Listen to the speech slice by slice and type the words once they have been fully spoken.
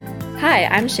Hi,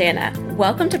 I'm Shanna.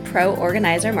 Welcome to Pro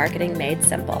Organizer Marketing Made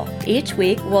Simple. Each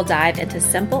week, we'll dive into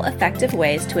simple, effective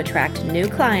ways to attract new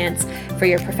clients for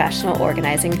your professional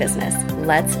organizing business.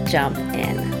 Let's jump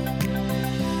in.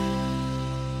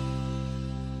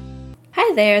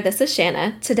 Hi there, this is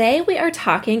Shanna. Today, we are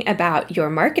talking about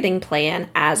your marketing plan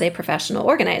as a professional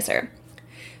organizer.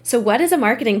 So what is a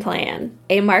marketing plan?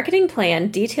 A marketing plan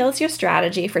details your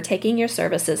strategy for taking your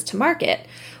services to market,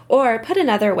 or put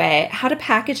another way, how to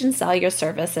package and sell your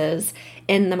services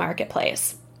in the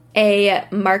marketplace. A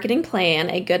marketing plan,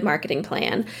 a good marketing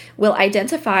plan, will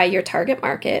identify your target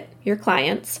market, your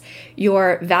clients,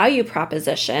 your value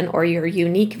proposition or your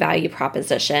unique value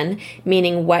proposition,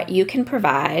 meaning what you can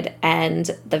provide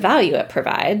and the value it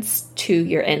provides to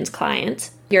your end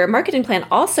client. Your marketing plan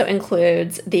also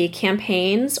includes the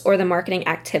campaigns or the marketing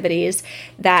activities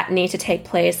that need to take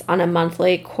place on a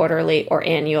monthly, quarterly, or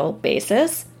annual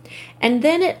basis. And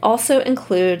then it also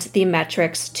includes the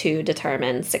metrics to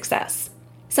determine success.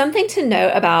 Something to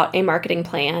note about a marketing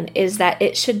plan is that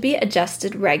it should be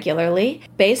adjusted regularly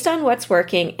based on what's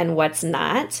working and what's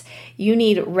not. You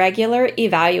need regular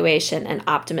evaluation and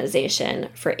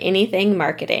optimization for anything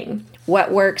marketing.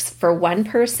 What works for one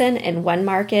person in one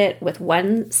market with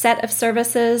one set of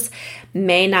services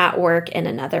may not work in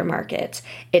another market.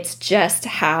 It's just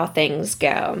how things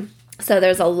go. So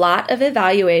there's a lot of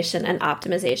evaluation and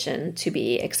optimization to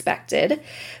be expected,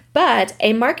 but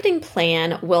a marketing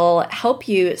plan will help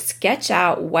you sketch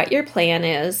out what your plan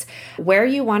is, where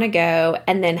you want to go,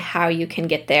 and then how you can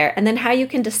get there, and then how you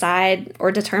can decide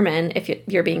or determine if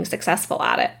you're being successful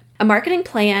at it. A marketing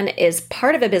plan is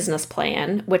part of a business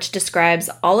plan, which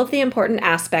describes all of the important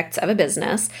aspects of a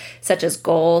business, such as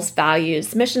goals,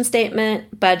 values, mission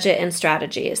statement, budget, and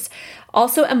strategies.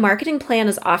 Also, a marketing plan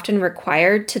is often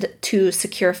required to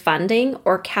secure funding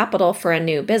or capital for a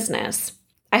new business.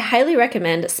 I highly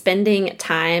recommend spending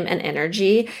time and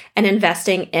energy and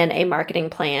investing in a marketing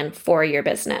plan for your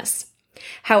business.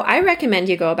 How I recommend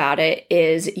you go about it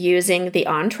is using the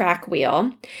on-track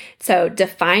wheel. So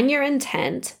define your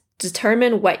intent,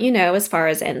 determine what you know as far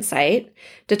as insight,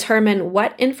 determine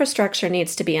what infrastructure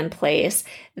needs to be in place,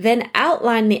 then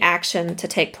outline the action to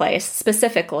take place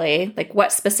specifically, like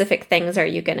what specific things are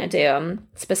you going to do,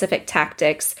 specific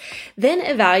tactics, then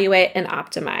evaluate and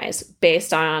optimize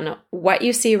based on what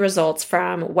you see results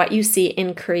from, what you see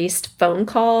increased phone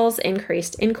calls,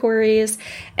 increased inquiries,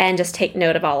 and just take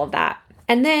note of all of that.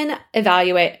 And then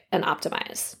evaluate and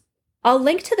optimize. I'll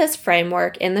link to this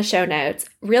framework in the show notes.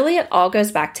 Really, it all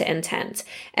goes back to intent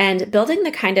and building the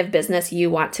kind of business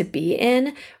you want to be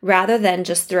in rather than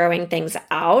just throwing things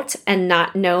out and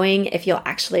not knowing if you'll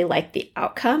actually like the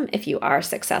outcome if you are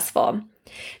successful.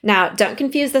 Now, don't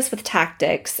confuse this with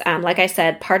tactics. Like I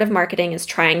said, part of marketing is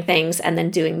trying things and then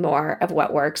doing more of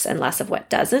what works and less of what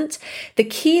doesn't. The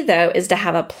key, though, is to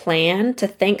have a plan, to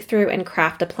think through and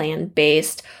craft a plan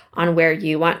based on where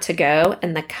you want to go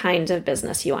and the kind of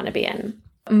business you want to be in.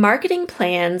 Marketing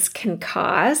plans can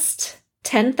cost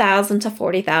 $10,000 to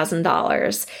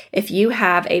 $40,000 if you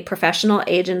have a professional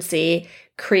agency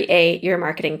create your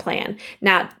marketing plan.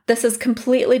 Now, this is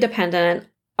completely dependent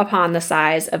upon the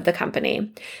size of the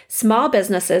company. Small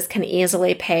businesses can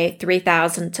easily pay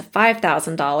 $3,000 to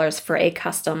 $5,000 for a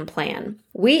custom plan.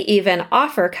 We even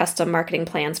offer custom marketing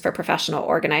plans for professional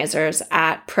organizers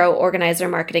at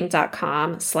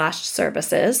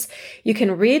proorganizermarketing.com/services. You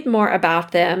can read more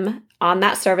about them on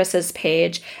that services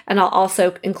page, and I'll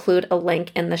also include a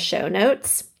link in the show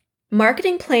notes.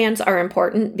 Marketing plans are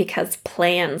important because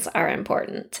plans are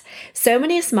important. So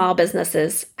many small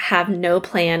businesses have no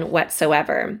plan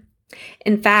whatsoever.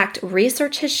 In fact,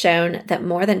 research has shown that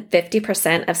more than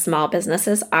 50% of small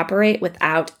businesses operate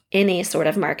without any sort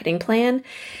of marketing plan.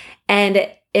 And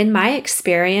in my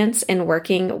experience in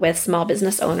working with small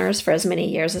business owners for as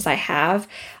many years as I have,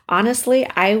 honestly,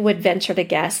 I would venture to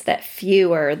guess that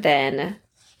fewer than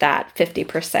that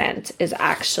 50% is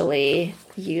actually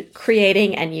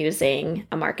creating and using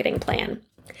a marketing plan.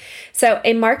 So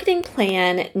a marketing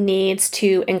plan needs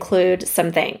to include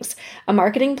some things. A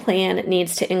marketing plan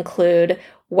needs to include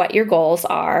what your goals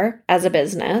are as a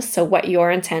business, so what your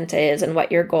intent is and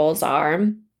what your goals are,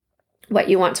 what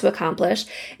you want to accomplish.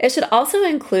 It should also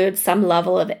include some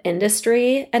level of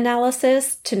industry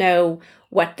analysis to know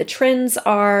what the trends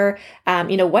are,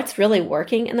 what's really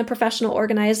working in the professional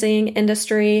organizing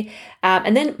industry,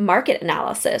 and then market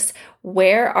analysis.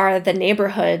 Where are the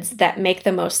neighborhoods that make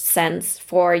the most sense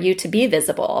for you to be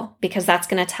visible? Because that's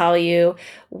going to tell you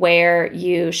where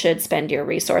you should spend your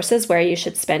resources, where you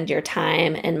should spend your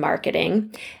time in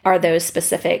marketing. Are those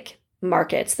specific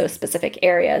markets, those specific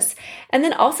areas. And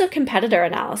then also competitor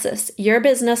analysis. Your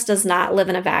business does not live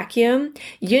in a vacuum.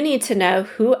 You need to know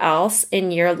who else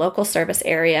in your local service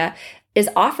area is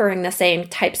offering the same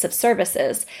types of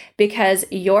services, because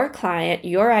your client,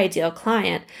 your ideal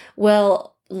client,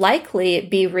 will likely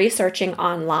be researching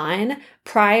online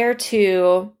prior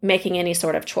to making any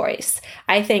sort of choice.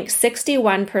 I think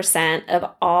 61% of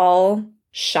all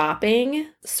shopping,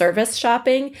 service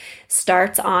shopping,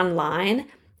 starts online.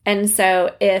 And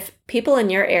so if people in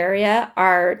your area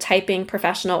are typing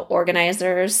professional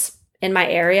organizers in my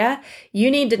area, you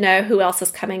need to know who else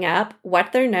is coming up,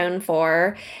 what they're known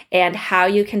for, and how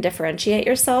you can differentiate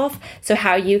yourself. So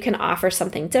how you can offer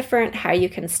something different, how you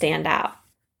can stand out.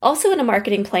 Also in a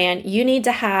marketing plan, you need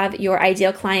to have your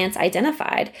ideal clients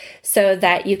identified so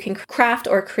that you can craft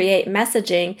or create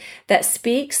messaging that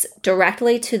speaks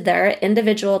directly to their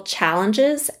individual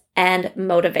challenges and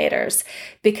motivators.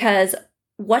 Because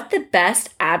what the best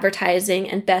advertising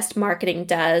and best marketing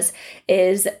does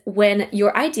is when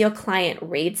your ideal client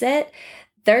reads it,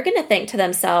 they're going to think to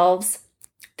themselves,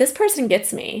 this person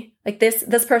gets me. Like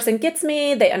this person gets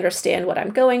me. They understand what I'm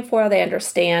going for. They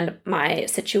understand my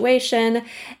situation.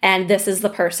 And this is the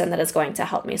person that is going to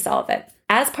help me solve it.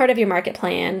 As part of your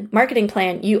marketing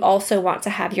plan, you also want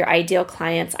to have your ideal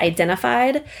clients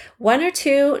identified, 1 or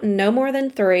 2, no more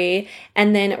than 3,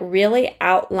 and then really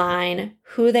outline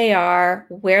who they are,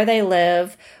 where they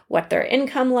live, what their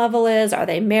income level is. Are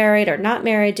they married or not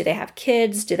married? Do they have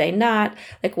kids? Do they not?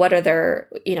 Like, what are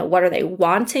they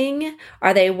wanting?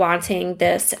 Are they wanting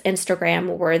this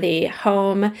Instagram worthy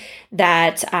home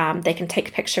that they can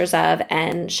take pictures of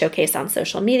and showcase on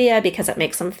social media because it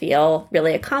makes them feel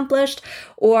really accomplished?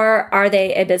 Or are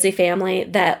they a busy family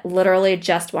that literally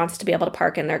just wants to be able to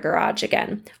park in their garage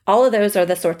again? All of those are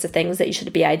the sorts of things that you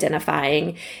should be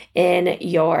identifying in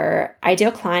your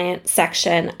ideal client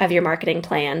section of your marketing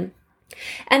plan.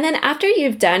 And then after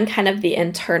you've done kind of the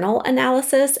internal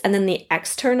analysis and then the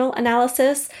external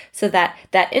analysis, so that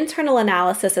internal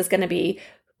analysis is going to be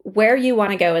where you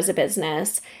want to go as a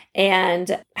business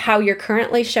and how you're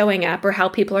currently showing up or how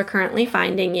people are currently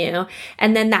finding you.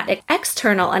 And then that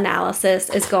external analysis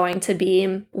is going to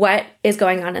be what is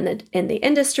going on in the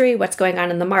industry, what's going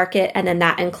on in the market. And then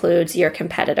that includes your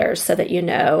competitors so that you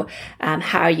know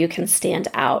how you can stand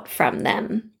out from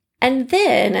them. And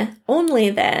then,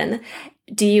 only then,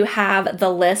 do you have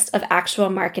the list of actual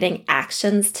marketing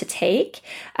actions to take?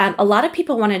 A lot of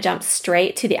people want to jump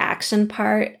straight to the action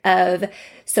part of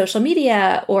social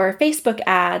media or Facebook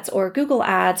ads or Google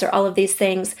ads or all of these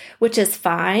things, which is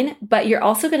fine, but you're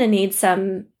also going to need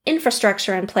some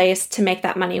infrastructure in place to make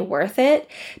that money worth it.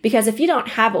 Because if you don't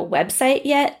have a website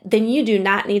yet, then you do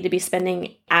not need to be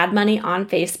spending ad money on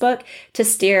Facebook to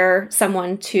steer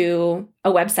someone to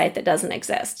a website that doesn't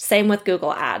exist. Same with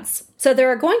Google ads. So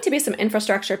there are going to be some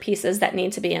infrastructure pieces that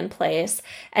need to be in place.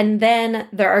 And then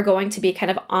there are going to be kind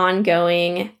of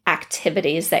ongoing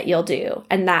activities that you'll do.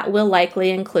 And that will likely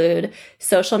include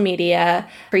social media,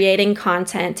 creating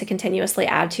content to continuously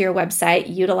add to your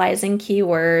website, utilizing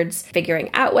keywords,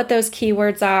 figuring out what those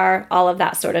keywords are, all of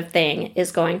that sort of thing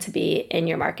is going to be in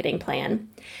your marketing plan.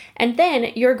 And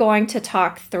then you're going to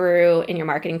talk through in your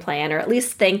marketing plan, or at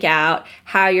least think out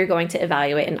how you're going to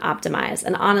evaluate and optimize.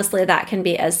 And honestly, that can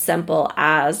be as simple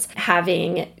as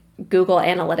having Google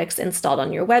Analytics installed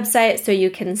on your website so you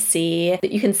can see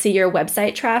your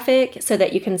website traffic, so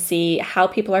that you can see how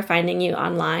people are finding you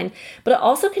online. But it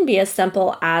also can be as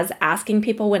simple as asking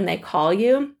people when they call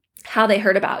you how they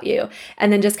heard about you,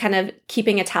 and then just kind of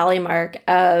keeping a tally mark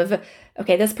of,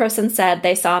 okay, this person said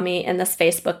they saw me in this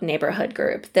Facebook neighborhood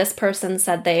group. This person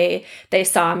said they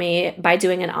saw me by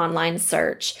doing an online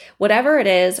search. Whatever it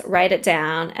is, write it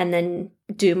down and then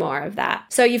do more of that.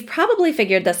 So you've probably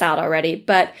figured this out already,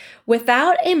 but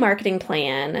without a marketing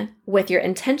plan, with your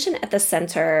intention at the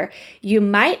center, you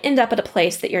might end up at a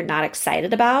place that you're not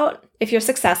excited about. If you're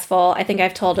successful, I think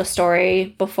I've told a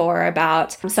story before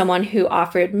about someone who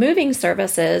offered moving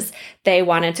services. They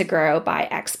wanted to grow by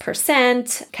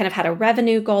X%, kind of had a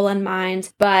revenue goal in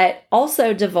mind, but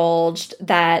also divulged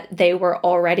that they were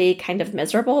already kind of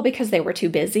miserable because they were too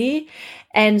busy.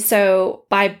 And so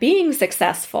by being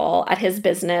successful at his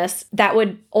business, that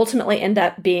would ultimately end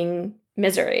up being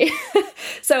misery.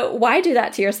 So why do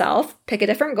that to yourself? Pick a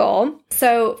different goal.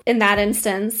 So in that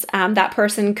instance, that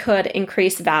person could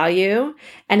increase value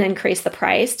and increase the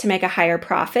price to make a higher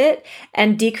profit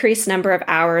and decrease number of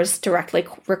hours directly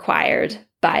required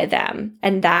by them.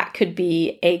 And that could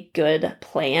be a good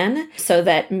plan so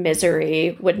that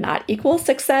misery would not equal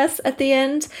success at the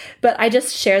end. But I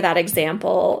just share that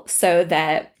example so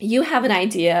that you have an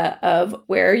idea of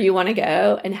where you want to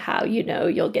go and how you know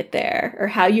you'll get there, or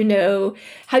how you know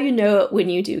it when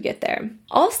you do get there.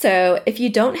 Also, if you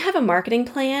don't have a marketing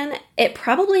plan, it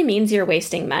probably means you're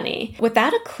wasting money.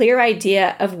 Without a clear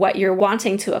idea of what you're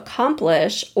wanting to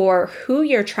accomplish or who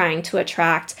you're trying to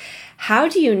attract, how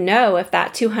do you know if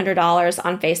that $200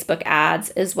 on Facebook ads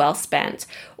is well spent?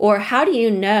 Or how do you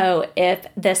know if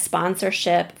this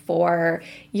sponsorship for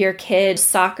your kid's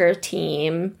soccer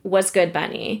team was good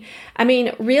money? I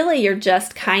mean, really, you're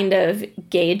just kind of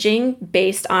gauging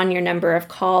based on your number of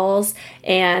calls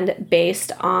and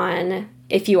based on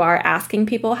if you are asking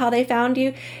people how they found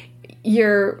you.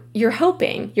 You're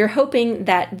hoping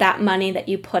that money that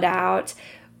you put out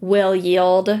will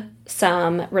yield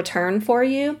some return for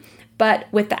you. But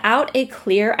without a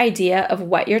clear idea of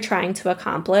what you're trying to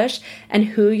accomplish and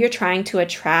who you're trying to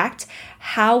attract,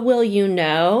 how will you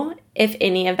know if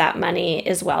any of that money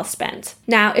is well spent?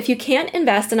 Now, if you can't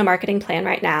invest in a marketing plan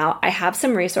right now, I have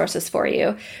some resources for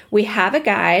you. We have a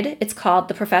guide. It's called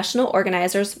the Professional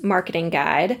Organizer's Marketing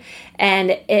Guide,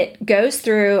 and it goes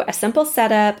through a simple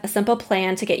setup, a simple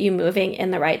plan to get you moving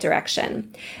in the right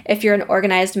direction. If you're an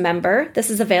organized member, this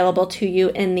is available to you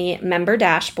in the member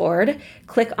dashboard.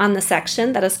 Click on the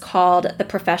section that is called the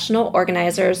Professional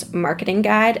Organizer's Marketing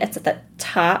Guide. It's at the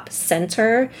top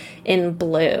center in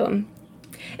blue.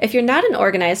 If you're not an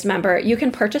organized member, you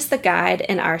can purchase the guide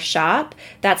in our shop.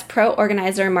 That's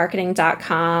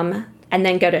proorganizermarketing.com, and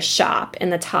then go to shop in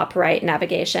the top right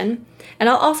navigation. And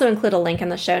I'll also include a link in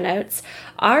the show notes.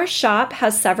 Our shop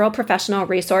has several professional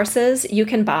resources you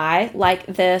can buy, like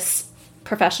this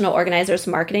Professional Organizer's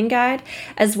Marketing Guide,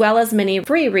 as well as many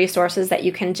free resources that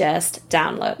you can just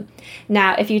download.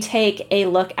 Now, if you take a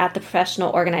look at the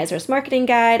Professional Organizer's Marketing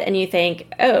Guide and you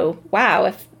think, oh, wow,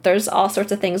 if there's all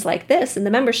sorts of things like this in the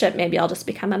membership, maybe I'll just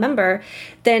become a member,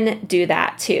 then do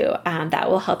that too. That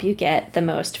will help you get the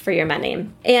most for your money.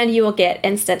 And you will get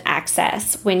instant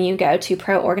access when you go to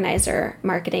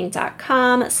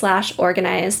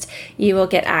proorganizermarketing.com/organized. You will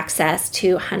get access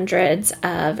to hundreds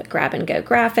of grab-and-go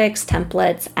graphics,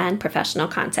 templates, and professional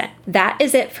content. That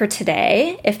is it for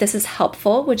today. If this is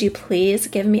helpful, would you please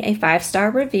give me a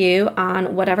 5-star review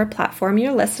on whatever platform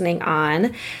you're listening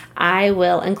on? I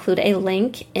will include a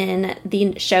link in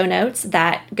the show notes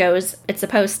it's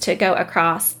supposed to go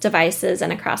across devices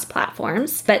and across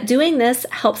platforms. But doing this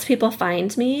helps people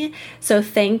find me. So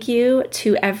thank you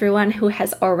to everyone who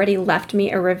has already left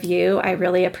me a review. I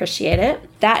really appreciate it.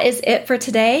 That is it for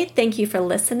today. Thank you for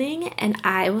listening, and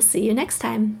I will see you next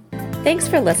time. Thanks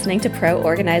for listening to Pro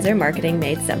Organizer Marketing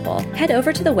Made Simple. Head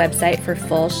over to the website for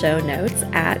full show notes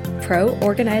at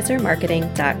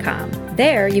proorganizermarketing.com.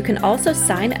 There, you can also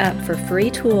sign up for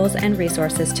free tools and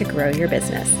resources to grow your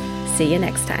business. See you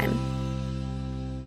next time.